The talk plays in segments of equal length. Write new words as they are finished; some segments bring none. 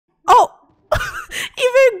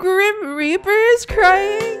Grim Reaper is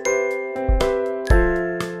crying?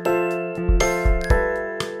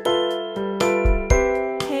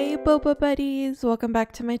 Hey Boba buddies, welcome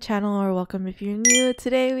back to my channel, or welcome if you're new.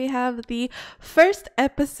 Today we have the first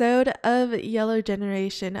episode of Yellow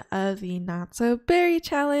Generation of the Not So Berry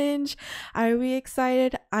Challenge. Are we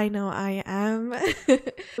excited? I know I am.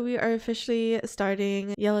 We are officially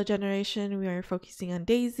starting Yellow Generation. We are focusing on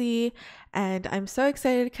Daisy, and I'm so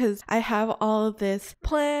excited because I have all of this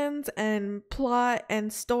plans and plot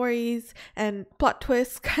and stories and plot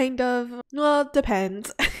twists, kind of. Well, it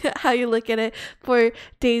depends how you look at it, for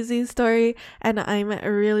Daisy's story, and I'm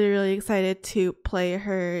really excited to play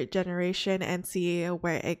her generation and see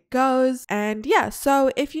where it goes. And yeah,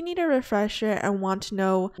 so if you need a refresher and want to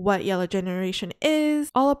know what Yellow Generation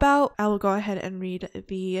is all about, I will go ahead and read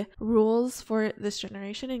the rules for this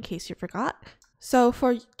generation in case you forgot. So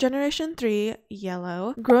for Generation 3,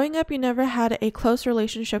 Yellow, growing up you never had a close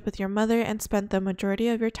relationship with your mother and spent the majority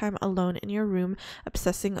of your time alone in your room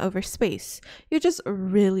obsessing over space. You just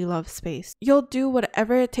really love space. You'll do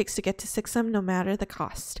whatever it takes to get to 6M no matter the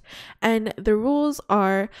cost. And the rules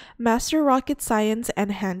are: master rocket science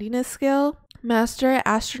and handiness skill, master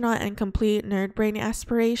astronaut and complete nerd brain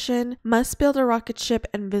aspiration, must build a rocket ship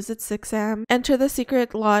and visit 6M, enter the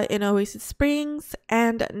secret lot in Oasis Springs,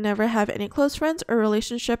 and never have any close friends or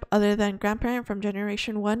relationship other than grandparent from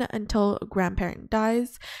Generation 1 until grandparent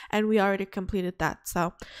dies. And we already completed that,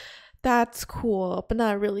 so that's cool, but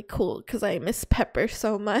not really cool because I miss Pepper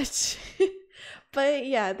so much. But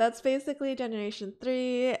yeah, that's basically Generation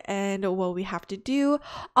 3 and what we have to do.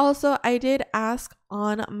 Also, I did ask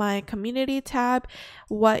on my community tab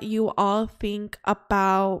what you all think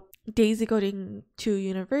about Daisy going to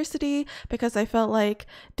university, because I felt like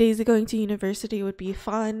Daisy going to university would be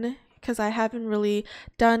fun, because I haven't really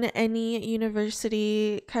done any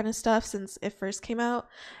university kind of stuff since it first came out,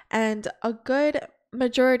 and a good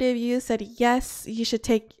majority of you said yes, you should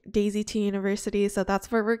take Daisy to university, so that's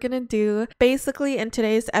what we're gonna do. Basically, in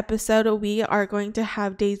today's episode, we are going to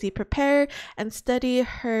have Daisy prepare and study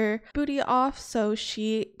her booty off so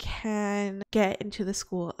she can get into the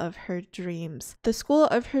school of her dreams. The school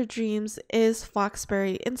of her dreams is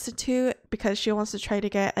Foxbury Institute because she wants to try to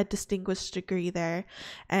get a distinguished degree there,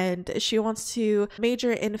 and she wants to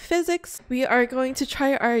major in physics. We are going to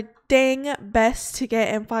try our dang best to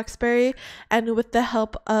get in Foxbury, and with the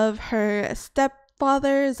help of her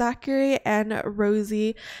stepfather Zachary and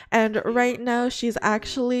Rosie. And right now she's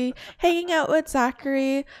actually hanging out with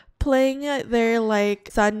Zachary, playing their like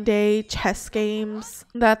Sunday chess games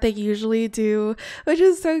that they usually do, which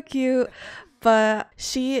is so cute. But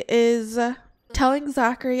she is telling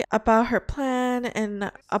Zachary about her plan and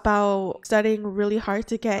about studying really hard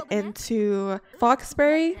to get into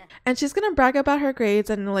Foxbury, and she's gonna brag about her grades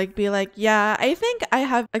and like be like, yeah, I think I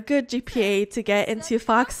have a good GPA to get into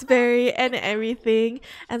Foxbury and everything.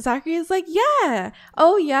 And Zachary is like, yeah,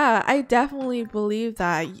 oh yeah, I definitely believe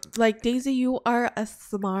that. Like, Daisy, you are a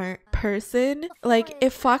smart person. Like,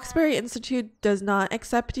 if Foxbury Institute does not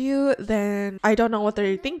accept you, then I don't know what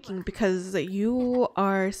they're thinking, because you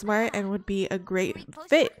are smart and would be a great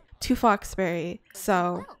fit to Foxbury.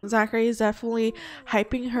 So Zachary is definitely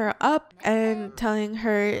hyping her up and telling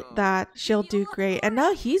her that she'll do great, and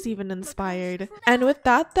now he's even inspired. And with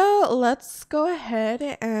that though, let's go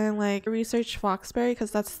ahead and like research Foxbury,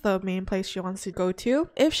 because that's the main place she wants to go to.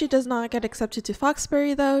 If she does not get accepted to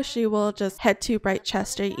Foxbury though, she will just head to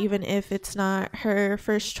Brightchester, even if it's not her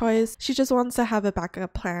first choice. She just wants to have a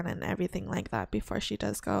backup plan and everything like that before she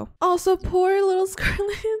does go. Also, poor little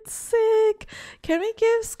Scarlett's sick. Can we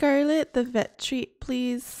give Scarlett the vet treat,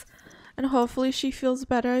 please? And hopefully she feels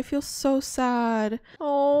better. I feel so sad.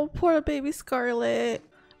 Oh, poor baby Scarlett.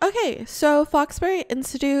 Okay, so Foxbury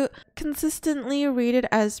Institute, consistently rated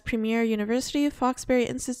as premier university, Foxbury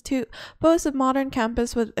Institute boasts a modern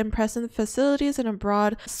campus with impressive facilities and a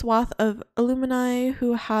broad swath of alumni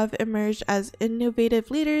who have emerged as innovative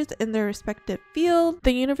leaders in their respective field.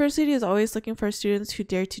 The university is always looking for students who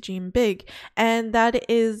dare to dream big, and that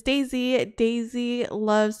is Daisy. Daisy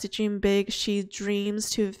loves to dream big. She dreams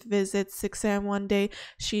to visit 6M one day.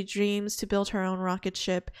 She dreams to build her own rocket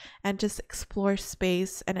ship and just explore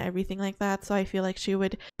space and everything like that. So I feel like she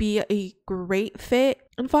would be a great fit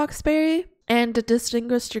in Foxbury. And the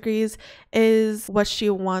distinguished degrees is what she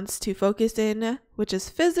wants to focus in, which is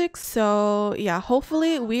physics. So yeah,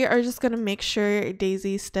 hopefully we are just gonna make sure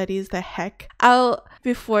Daisy studies the heck out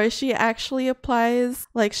before she actually applies.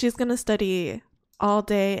 Like, she's gonna study all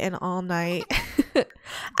day and all night.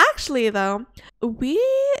 Actually, though, we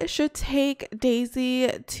should take Daisy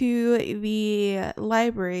to the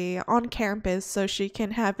library on campus so she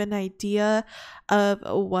can have an idea of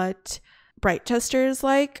what Brightchester is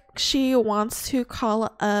like. She wants to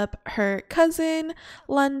call up her cousin,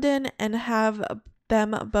 London, and have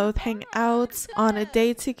them both hang out on a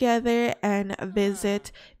day together and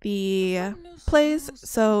visit the place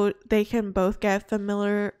so they can both get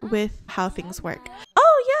familiar with how things work.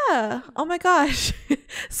 Oh yeah, oh my gosh.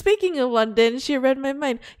 Speaking of London, she read my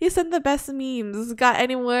mind. You sent the best memes. Got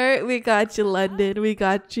any more? We got you, London. We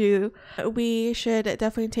got you. We should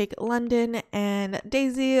definitely take London and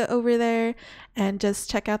Daisy over there and just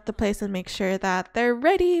check out the place and make sure that they're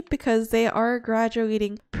ready, because they are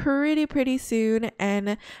graduating pretty soon,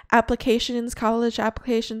 and college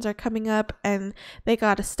applications are coming up, and they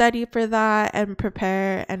gotta study for that and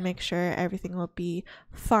prepare and make sure everything will be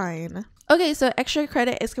fine. Okay, so extra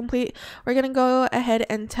credit is complete. We're gonna go ahead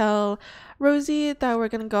and tell Rosie that we're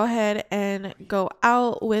gonna go ahead and go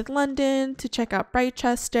out with London to check out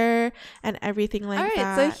Brightchester and everything like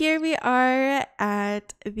that. So here we are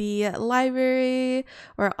at the library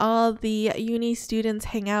where all the uni students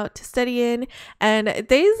hang out to study in, and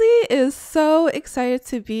Daisy is so excited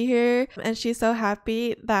to be here, and she's so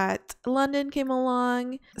happy that London came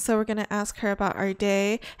along. So we're gonna ask her about our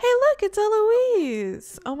day. Hey look, it's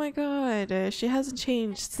Eloise. Oh my god, she hasn't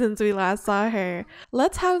changed since we last saw her.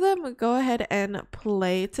 Let's have them go ahead and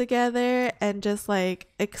play together and just like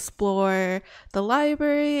explore the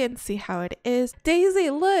library and see how it is. Daisy,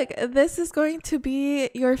 look, this is going to be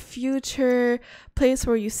your future place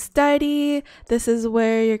where you study. This is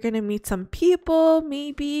where you're gonna meet some people,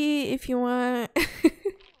 maybe, if you want.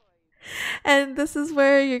 And this is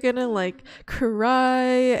where you're gonna like cry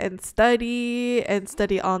and study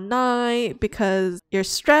all night because you're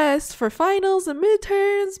stressed for finals and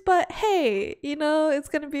midterms. But hey, you know, it's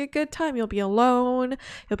gonna be a good time. You'll be alone,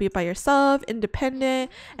 you'll be by yourself,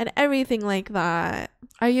 independent, and everything like that.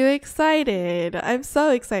 Are you excited? I'm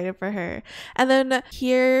so excited for her. And then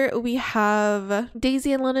here we have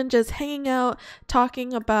Daisy and London just hanging out,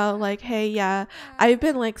 talking about like, hey, yeah, I've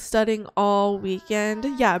been like studying all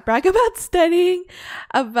weekend. Yeah, brag about studying,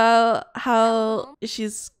 about how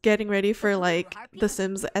she's getting ready for like the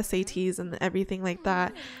Sims SATs and everything like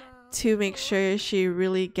that to make sure she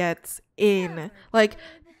really gets in. Like,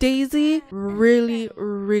 Daisy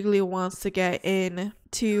really wants to get in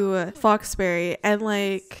to Foxbury, and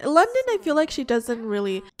like London, I feel like she doesn't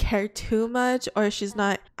really care too much, or she's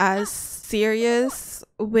not as serious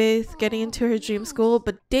with getting into her dream school,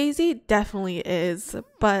 but Daisy definitely is.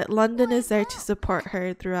 But London is there to support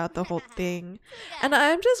her throughout the whole thing, and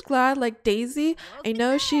I'm just glad, like, Daisy, I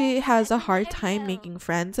know she has a hard time making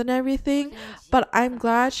friends and everything, but I'm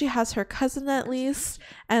glad she has her cousin at least,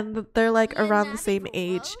 and they're like around the same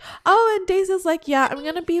age. Oh, and Daisy's like, yeah, I'm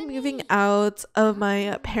gonna be moving out of my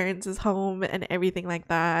parents' home and everything like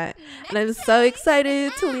that, and I'm so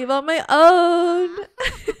excited to leave on my own.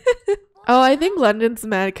 Oh, I think London's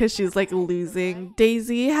mad because she's like losing.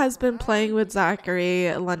 Daisy has been playing with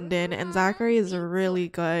Zachary, London, and Zachary is really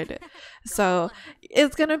good, so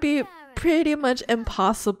it's gonna be pretty much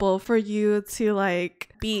impossible for you to like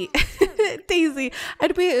beat Daisy.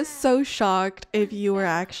 I'd be so shocked if you were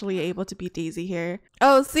actually able to beat Daisy here.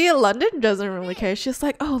 Oh, see, London doesn't really care. She's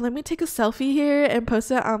like, oh, let me take a selfie here and post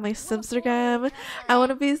it on my Simstagram. I want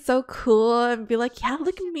to be so cool and be like, yeah,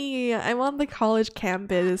 look at me, I'm on the college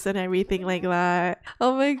campus and everything like that.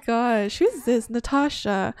 Oh my gosh, who's this?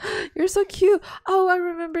 Natasha, you're so cute. Oh, I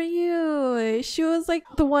remember you. She was like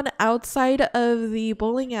the one outside of the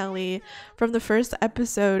bowling alley from the first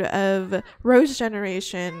episode of Rose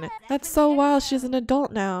Generation. That's so wild. She's an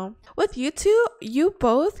adult now. With you two, you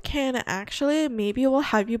both can actually, maybe we'll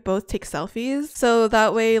have you both take selfies, so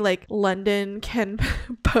that way like London can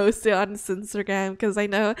post it on his Instagram, because I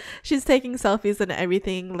know she's taking selfies and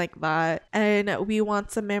everything like that, and we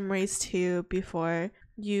want some memories too before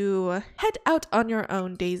you head out on your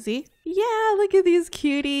own, Daisy. Yeah, look at these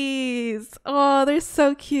cuties. Oh, they're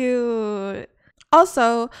so cute.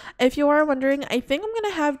 Also, if you are wondering, I think I'm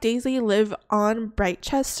gonna have Daisy live on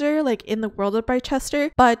Brightchester, like in the world of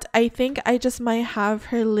Brightchester, but I think I just might have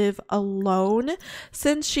her live alone.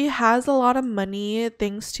 Since she has a lot of money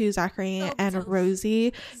thanks to Zachary and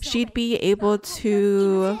Rosie, she'd be able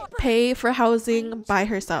to pay for housing by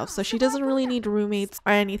herself, so she doesn't really need roommates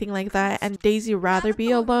or anything like that, and Daisy rather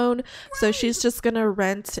be alone, so she's just gonna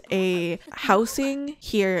rent a housing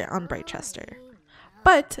here on Brightchester.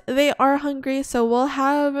 But they are hungry, so we'll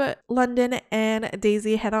have London and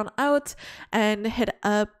Daisy head on out and hit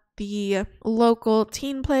up the local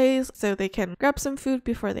teen place so they can grab some food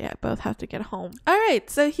before they both have to get home. All right,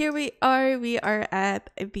 so here we are. We are at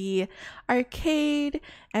the arcade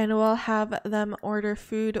and we'll have them order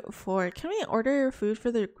food for, can we order food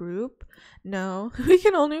for the group? No, we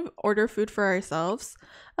can only order food for ourselves.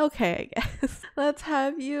 Okay, I guess. Let's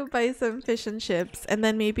have you buy some fish and chips, and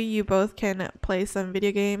then maybe you both can play some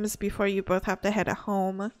video games before you both have to head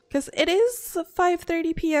home. Because it is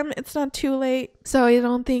 5:30 p.m. It's not too late. So I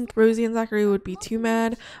don't think Rosie and Zachary would be too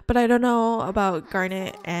mad. But I don't know about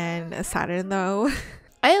Garnet and Saturn though.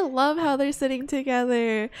 I love how they're sitting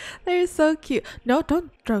together. They're so cute. No,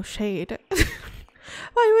 don't throw shade.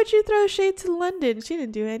 Why would you throw shade to London? She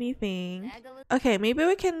didn't do anything. Okay, maybe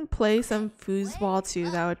we can play some foosball too.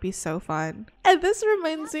 That would be so fun. And this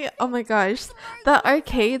reminds me, oh my gosh, the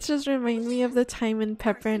arcades just remind me of the time when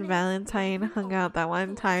Pepper and Valentine hung out that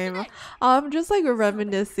one time. I'm just like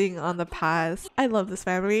reminiscing on the past. I love this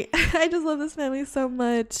family. I just love this family so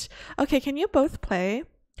much. Okay, can you both play?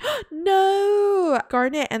 No!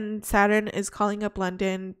 Garnet and Saturn is calling up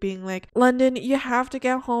London, being like, London, you have to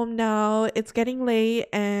get home now. It's getting late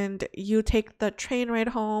and you take the train ride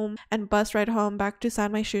home and bus ride home back to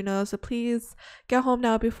San Myshuno. So please get home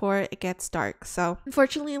now before it gets dark. So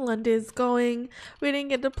unfortunately, London is going. We didn't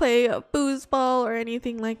get to play foosball or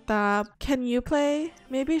anything like that. Can you play?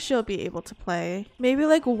 Maybe she'll be able to play. Maybe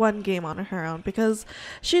like one game on her own because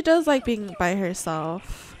she does like being by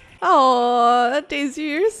herself. Oh, Daisy,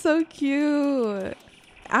 you're so cute.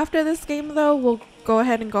 After this game though, we'll go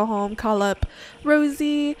ahead and go home, call up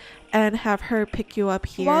Rosie and have her pick you up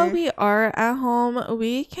here. While we are at home,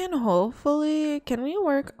 we can hopefully, can we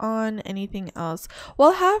work on anything else?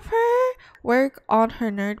 We'll have her work on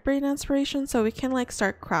her nerd brain inspiration so we can like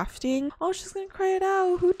start crafting. Oh, she's gonna cry it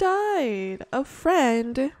out. Who died? A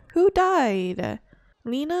friend. Who died?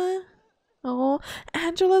 Lena? Oh,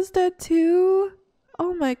 Angela's dead too.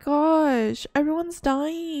 Oh my gosh, everyone's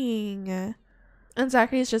dying. And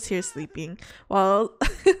Zachary's just here sleeping while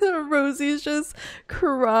Rosie's just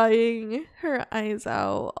crying her eyes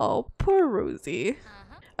out. Oh, poor Rosie.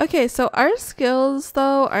 Okay, so our skills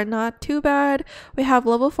though are not too bad. We have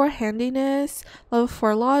level 4 handiness, level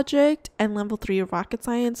 4 logic, and level 3 rocket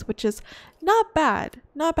science, which is not bad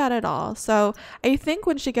at all. So I think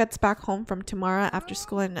when she gets back home from tomorrow after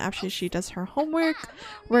school and after she does her homework,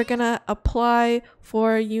 we're gonna apply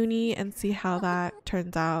for uni and see how that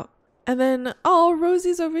turns out. And then, oh,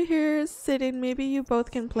 Rosie's over here sitting. Maybe you both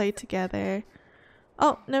can play together.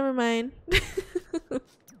 Oh, never mind.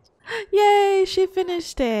 Yay, she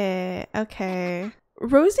finished it. Okay.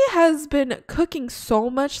 Rosie has been cooking so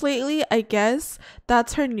much lately. I guess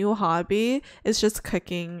that's her new hobby. It's just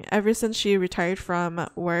cooking. Ever since she retired from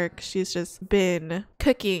work, she's just been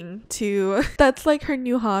cooking too. That's like her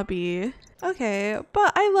new hobby. Okay,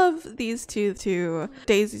 but I love these two too.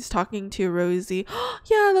 Daisy's talking to Rosie.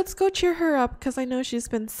 Yeah, let's go cheer her up because I know she's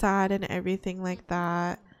been sad and everything like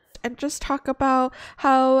that. And just talk about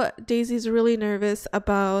how Daisy's really nervous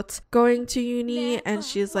about going to uni and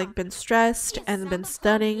she's like been stressed and been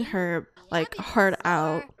studying her like heart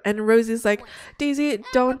out. And Rosie's like, Daisy,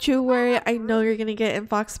 don't you worry. I know you're gonna get in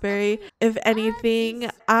Foxbury. If anything,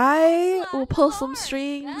 I will pull some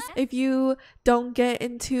strings. If you don't get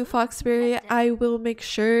into Foxbury, I will make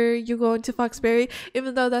sure you go into Foxbury,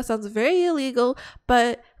 even though that sounds very illegal.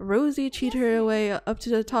 But Rosie cheated her way up to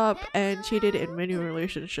the top and cheated in many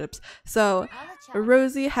relationships. So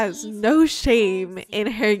Rosie has no shame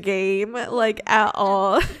in her game, like at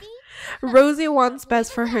all. Rosie wants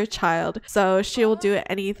best for her child, so she will do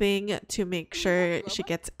anything to make sure she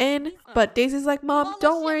gets in. But Daisy's like, Mom,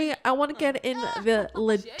 don't worry, I want to get in the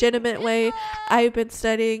legitimate way. I've been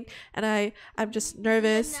studying and I'm just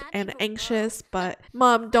nervous and anxious, but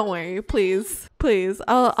Mom, don't worry, please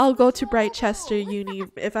I'll go to Brightchester Uni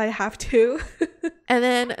if I have to. And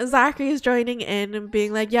then Zachary's joining in and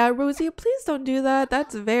being like, yeah, Rosie, please don't do that.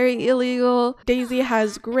 That's very illegal. Daisy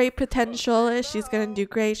has great potential. She's gonna do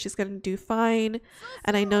great. She's gonna do fine.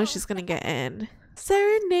 And I know she's gonna get in.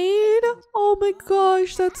 Serenade? Oh my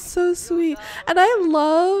gosh, that's so sweet. And I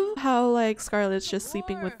love how like Scarlett's just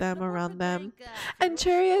sleeping with them around them. And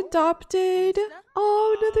Cherry adopted.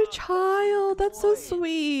 Oh, another child. That's so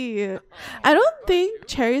sweet. I don't think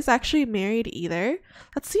Cherry's actually married either.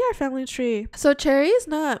 Let's see our family tree. So Cherry is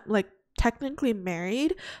not like technically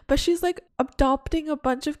married, but she's like adopting a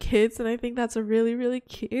bunch of kids, and I think that's really, really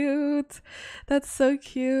cute. That's so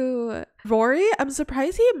cute. Rory, I'm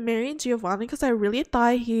surprised he married Giovanni because I really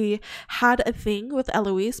thought he had a thing with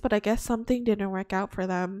Eloise, but I guess something didn't work out for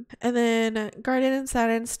them. And then Garden and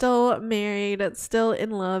Saturn still married, still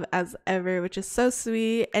in love as ever, which is so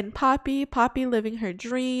sweet. And Poppy living her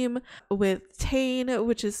dream with Tane,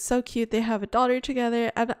 which is so cute. They have a daughter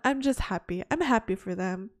together, and I'm just happy. I'm happy for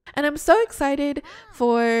them. And I'm so excited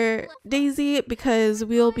for Daisy because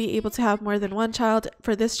we'll be able to have more than one child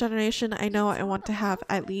for this generation. I know I want to have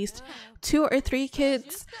at least 2 or 3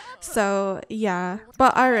 kids, so yeah.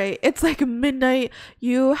 But all right, it's like midnight.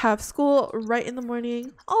 You have school right in the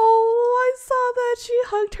morning. Oh, I saw that she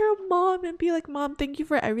hugged her mom and be like, Mom, thank you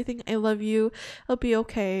for everything. I love you. It'll be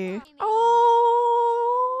okay. Oh,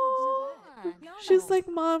 she's like,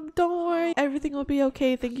 Mom, don't worry, everything will be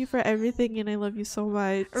okay. Thank you for everything, and I love you so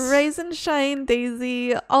much. Rise and shine,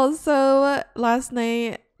 Daisy. Also, last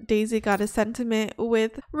night Daisy got a sentiment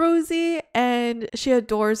with Rosie, and she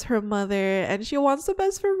adores her mother and she wants the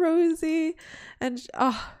best for Rosie, and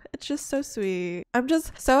it's just so sweet. I'm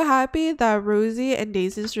just so happy that Rosie and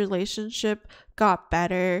Daisy's relationship got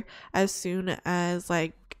better as soon as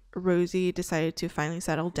like Rosie decided to finally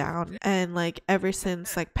settle down, and like ever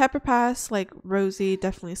since like Pepper passed, like Rosie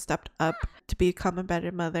definitely stepped up to become a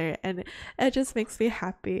better mother, and it just makes me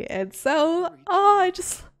happy. And so I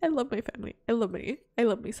love my family. I love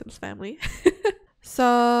my Sims family.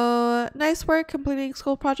 So nice work. Completing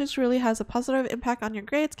school projects really has a positive impact on your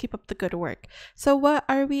grades. Keep up the good work. So what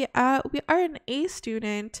are we at? We are an A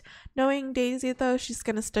student. Knowing Daisy though, she's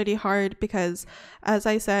gonna study hard because, as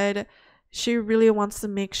I said, she really wants to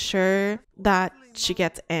make sure that she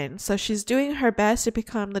gets in. So she's doing her best to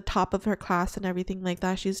become the top of her class and everything like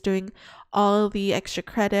that. She's doing all the extra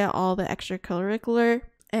credit, all the extracurricular,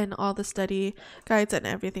 and all the study guides and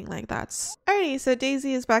everything like that. Alrighty, so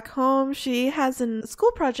Daisy is back home. She has a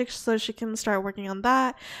school project, so she can start working on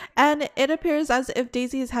that. And it appears as if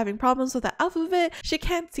Daisy is having problems with the alphabet. She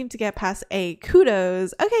can't seem to get past A.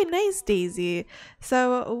 Kudos. Okay, nice, Daisy.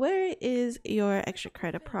 So where is your extra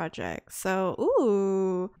credit project? So,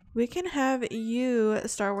 ooh, we can have you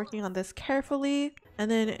start working on this carefully. And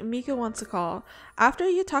then Miku wants a call. After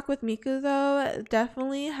you talk with Miku though,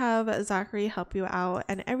 definitely have Zachary help you out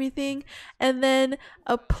and everything. And then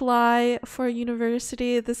apply for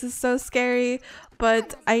university. This is so scary,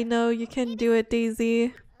 but I know you can do it,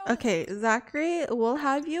 Daisy. Okay, Zachary will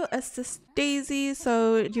have you assist Daisy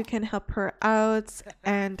so you can help her out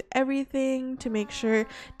and everything to make sure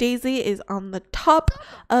Daisy is on the top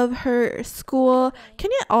of her school. Can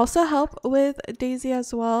you also help with Daisy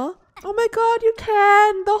as well? Oh my god, you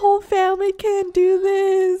can! The whole family can do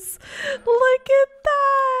this! Look at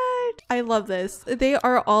that! I love this. They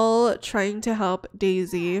are all trying to help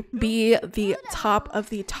Daisy be the top of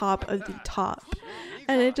the top of the top.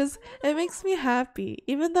 And it makes me happy.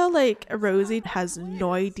 Even though like Rosie has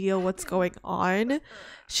no idea what's going on,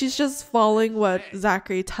 she's just following what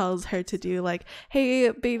Zachary tells her to do. Like, hey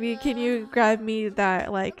baby, can you grab me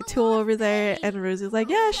that like tool over there? And Rosie's like,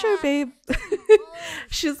 yeah, sure babe.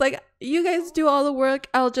 She's like, you guys do all the work,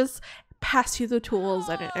 I'll just pass you the tools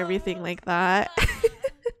and everything like that.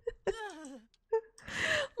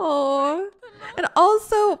 Oh, and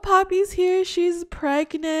also Poppy's here. She's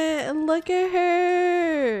pregnant. Look at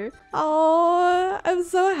her. Oh, I'm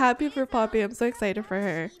so happy for Poppy. I'm so excited for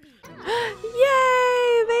her.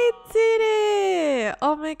 Yay, they did it.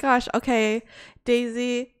 Oh my gosh. Okay,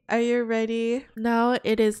 Daisy, are you ready? Now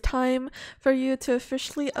it is time for you to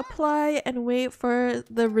officially apply and wait for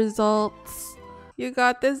the results. You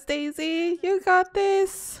got this, Daisy. You got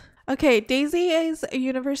this. Okay, Daisy's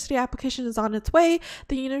university application is on its way.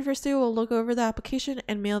 The university will look over the application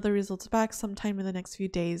and mail the results back sometime in the next few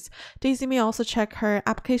days. Daisy may also check her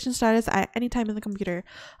application status at any time in the computer.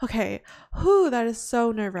 Okay, whew, that is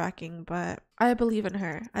so nerve-wracking, but I believe in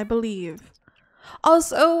her. I believe.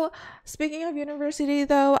 Also, speaking of university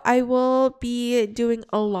though, I will be doing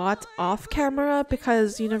a lot off camera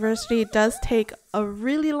because university does take a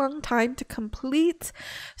really long time to complete.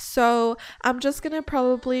 So I'm just gonna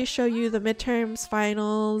probably show you the midterms,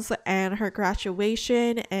 finals, and her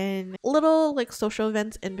graduation and little like social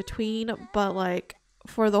events in between, but like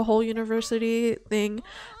for the whole university thing,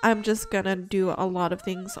 I'm just gonna do a lot of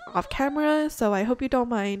things off camera, so I hope you don't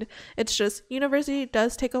mind. It's just university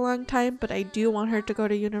does take a long time, but I do want her to go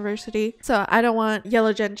to university, so I don't want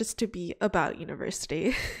Yellow Gen just to be about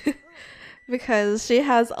university. Because she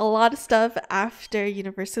has a lot of stuff after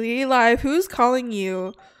university life. Who's calling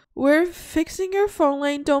you? We're fixing your phone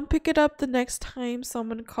line. Don't pick it up the next time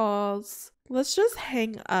someone calls. Let's just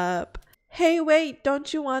hang up. Hey, wait,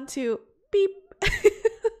 don't you want to? Beep.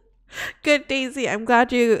 Good, Daisy. I'm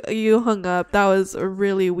glad you hung up. That was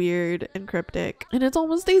really weird and cryptic. And it's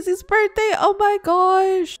almost Daisy's birthday. Oh my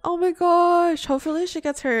gosh. Oh my gosh. Hopefully she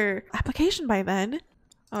gets her application by then.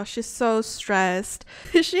 Oh, she's so stressed.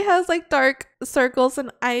 She has like dark circles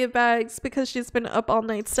and eye bags because she's been up all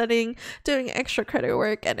night studying, doing extra credit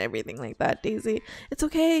work and everything like that, Daisy. It's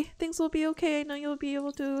okay. Things will be okay. I know you'll be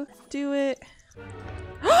able to do it.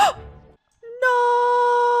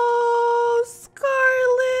 No, Scarlet!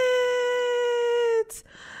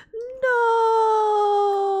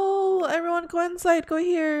 No! Everyone go inside. Go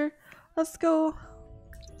here. Let's go.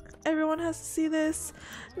 Everyone has to see this.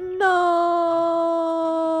 No!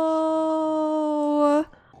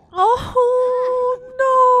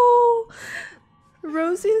 Oh, no!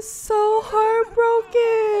 Rosie is so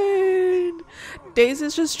heartbroken.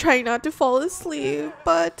 Daisy's just trying not to fall asleep,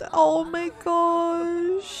 but oh my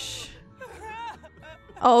gosh.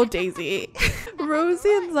 Oh, Daisy.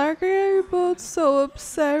 Rosie and Zachary are both so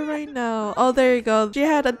upset right now. Oh, there you go. She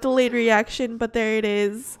had a delayed reaction, but there it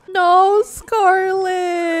is. No,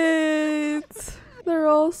 Scarlet. They're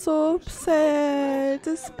all so upset,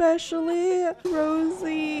 especially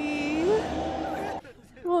Rosie.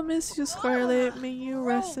 We'll miss you, Scarlet. May you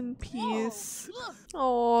rest in peace.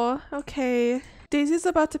 Oh, okay. Daisy's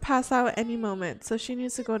about to pass out any moment, so she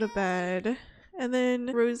needs to go to bed. And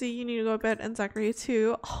then Rosie, you need to go to bed, and Zachary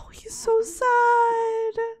too. Oh, he's so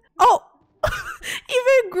sad. Oh,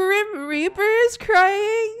 even Grim Reaper is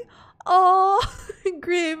crying. Oh,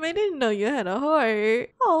 Grim, I didn't know you had a heart.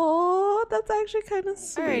 Oh, that's actually kind of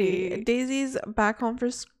sweet. Alrighty, Daisy's back home for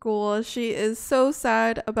school. She is so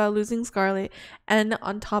sad about losing Scarlet and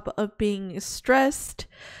on top of being stressed.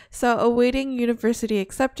 So awaiting university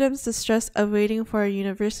acceptance, the stress of waiting for a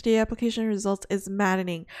university application results is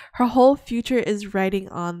maddening. Her whole future is riding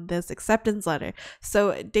on this acceptance letter.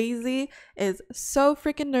 So Daisy is so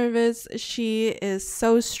freaking nervous. She is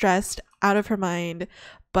so stressed out of her mind.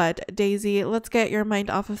 But Daisy, let's get your mind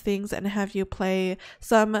off of things and have you play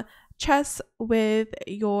some chess with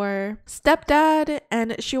your stepdad,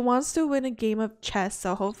 and she wants to win a game of chess,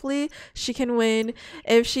 so hopefully she can win.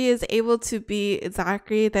 If she is able to beat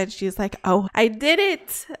Zachary, then she's like, oh, I did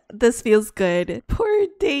it, this feels good. Poor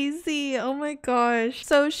Daisy, oh my gosh.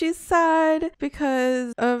 So she's sad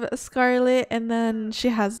because of Scarlet, and then she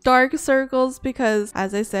has dark circles because,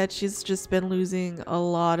 as I said, she's just been losing a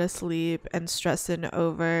lot of sleep and stressing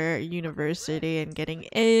over university and getting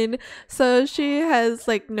in, so she has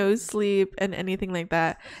like no sleep and anything like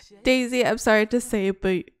that. Daisy, I'm sorry to say,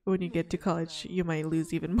 but when you get to college you might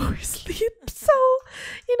lose even more sleep, so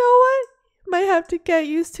you know what, might have to get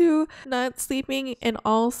used to not sleeping, and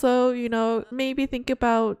also, you know, maybe think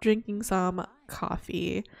about drinking some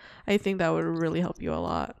coffee. I think that would really help you a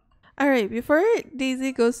lot. Alright, before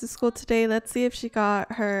Daisy goes to school today, let's see if she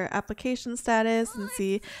got her application status and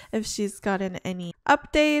see if she's gotten any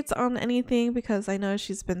updates on anything, because I know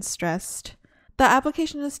she's been stressed. The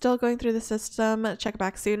application is still going through the system. Check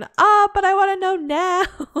back soon. Ah, but I want to know now.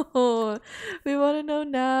 We want to know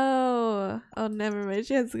now. Oh, never mind.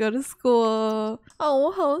 She has to go to school.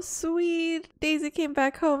 Oh, how sweet. Daisy came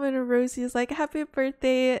back home and Rosie is like, happy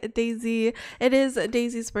birthday, Daisy. It is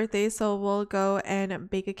Daisy's birthday, so we'll go and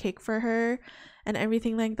bake a cake for her and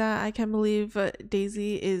everything like that. I can't believe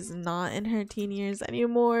Daisy is not in her teen years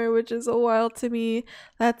anymore, which is wild to me.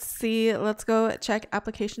 Let's see. Let's go check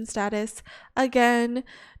application status again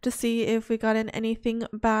to see if we gotten anything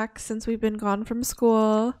back since we've been gone from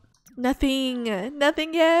school. Nothing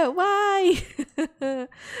yet. Why?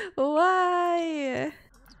 Why?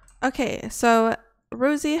 Okay, so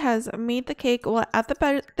Rosie has made the cake. We'll add the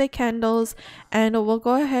birthday candles, and we'll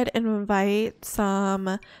go ahead and invite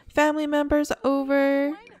some family members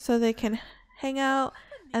over so they can hang out.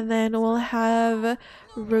 And then we'll have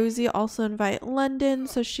Rosie also invite London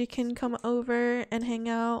so she can come over and hang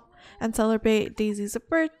out and celebrate Daisy's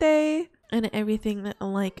birthday and everything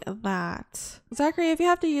like that. Zachary, if you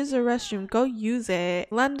have to use the restroom, go use it.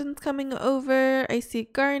 London's coming over. I see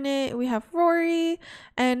Garnet. We have Rory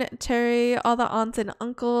and Terry. All the aunts and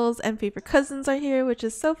uncles and favorite cousins are here, which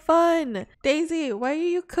is so fun. Daisy, why are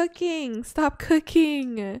you cooking? Stop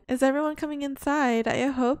cooking. Is everyone coming inside? I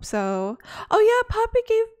hope so. Oh yeah, Poppy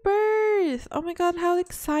gave birth. Oh my god, how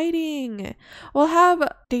exciting. We'll have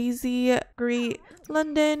Daisy greet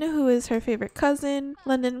London, who is her favorite cousin.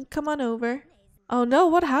 London, come on over. Oh no,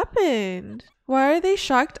 what happened? Why are they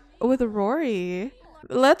shocked with Rory?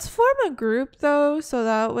 Let's form a group though, so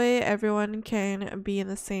that way everyone can be in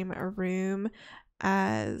the same room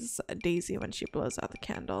as Daisy when she blows out the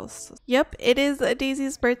candles. Yep, it is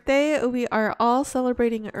Daisy's birthday. We are all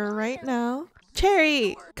celebrating her right now.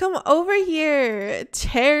 Cherry, come over here.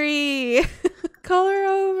 Cherry. Call her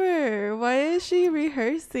over. Why is she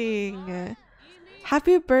rehearsing?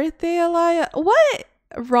 Happy birthday, Elia. What?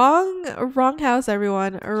 Wrong house,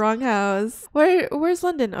 everyone. Wrong house. Where's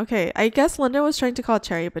London? Okay, I guess London was trying to call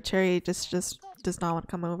Cherry, but Cherry just does not want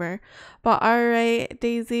to come over. But all right,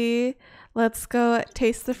 Daisy, let's go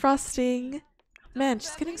taste the frosting. Man,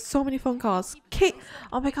 she's getting so many phone calls. Kate,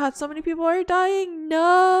 oh my god, so many people are dying.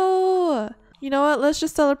 No. You know what? Let's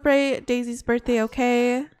just celebrate Daisy's birthday,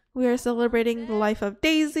 okay? We are celebrating the life of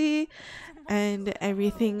Daisy and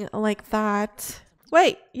everything like that.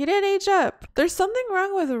 Wait, you didn't age up. There's something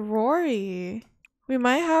wrong with Rory. We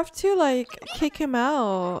might have to like kick him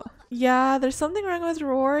out. Yeah, there's something wrong with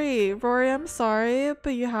Rory. Rory, I'm sorry,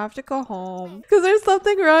 but you have to go home because there's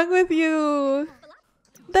something wrong with you.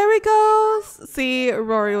 There we go. See,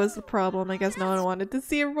 Rory was the problem. I guess no one wanted to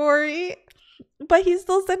see Rory, but he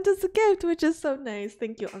still sent us a gift, which is so nice.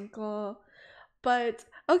 Thank you, Uncle. But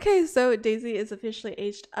okay, so Daisy is officially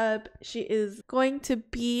aged up. She is going to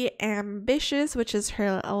be ambitious, which is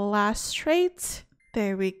her last trait.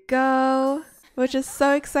 There we go, which is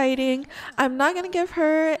so exciting. I'm not gonna give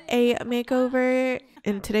her a makeover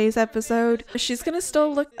in today's episode. She's gonna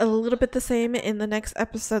still look a little bit the same in the next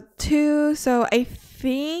episode too, so I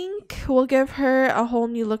think we'll give her a whole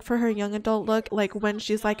new look for her young adult look, like when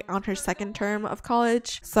she's like on her second term of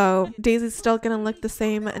college. So Daisy's still gonna look the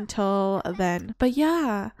same until then. But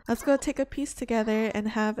yeah, let's go take a piece together and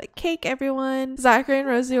have a cake, everyone. Zachary and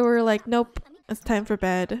Rosie were like, nope, it's time for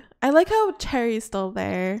bed. I like how Cherry's still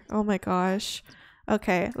there. Oh my gosh.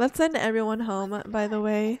 Okay, let's send everyone home, by the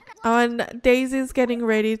way. Daisy's getting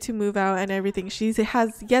ready to move out and everything. She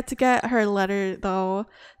has yet to get her letter though,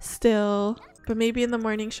 still. But maybe in the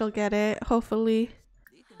morning she'll get it, hopefully.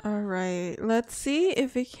 Alright, let's see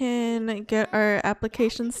if we can get our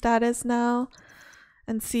application status now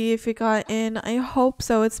and see if we got in. I hope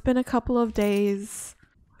so. It's been a couple of days.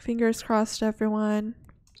 Fingers crossed, everyone.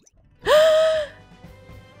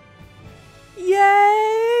 Yay!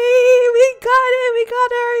 We got it! We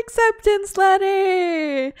got our acceptance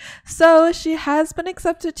letter! So she has been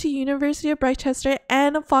accepted to University of Rochester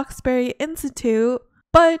and Foxbury Institute,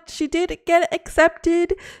 but she did get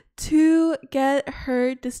accepted to get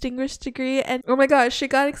her distinguished degree, and oh my gosh, she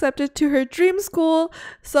got accepted to her dream school.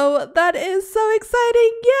 So that is so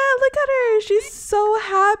exciting. Yeah, look at her. She's so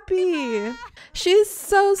happy. She's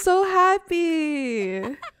so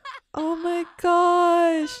happy. Oh my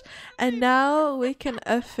gosh. And now we can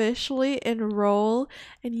officially enroll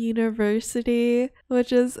in university,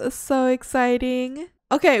 which is so exciting.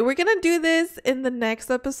 Okay, we're gonna do this in the next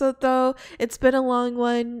episode though. It's been a long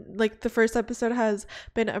one. Like the first episode has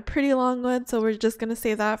been a pretty long one, so we're just gonna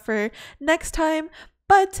save that for next time.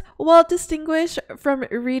 But while distinguished from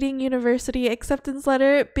reading university acceptance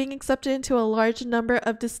letter, being accepted into a large number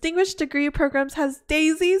of distinguished degree programs has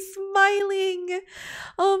Daisy smiling.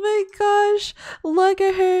 Oh my gosh, look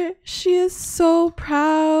at her. She is so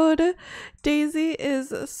proud. Daisy is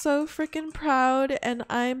so freaking proud, and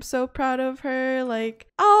I'm so proud of her. Like,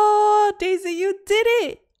 oh, Daisy, you did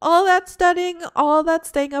it. All that studying, all that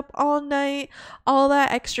staying up all night, all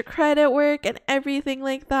that extra credit work and everything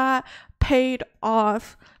like that paid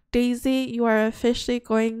off. Daisy, you are officially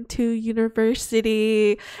going to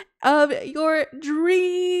university of your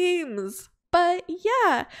dreams. But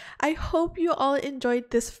yeah, I hope you all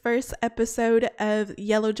enjoyed this first episode of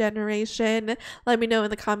Yellow Generation. Let me know in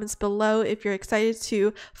the comments below if you're excited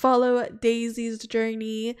to follow Daisy's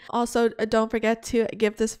journey. Also, don't forget to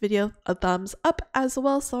give this video a thumbs up as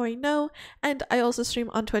well so I know. And I also stream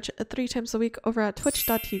on Twitch 3 times a week over at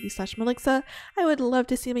twitch.tv/Malixa. I would love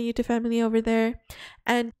to see my YouTube family over there.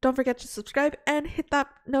 And don't forget to subscribe and hit that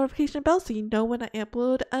notification bell so you know when I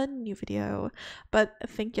upload a new video. But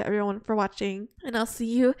thank you everyone for watching, and I'll see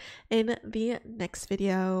you in the next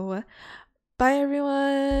video. Bye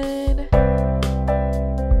everyone!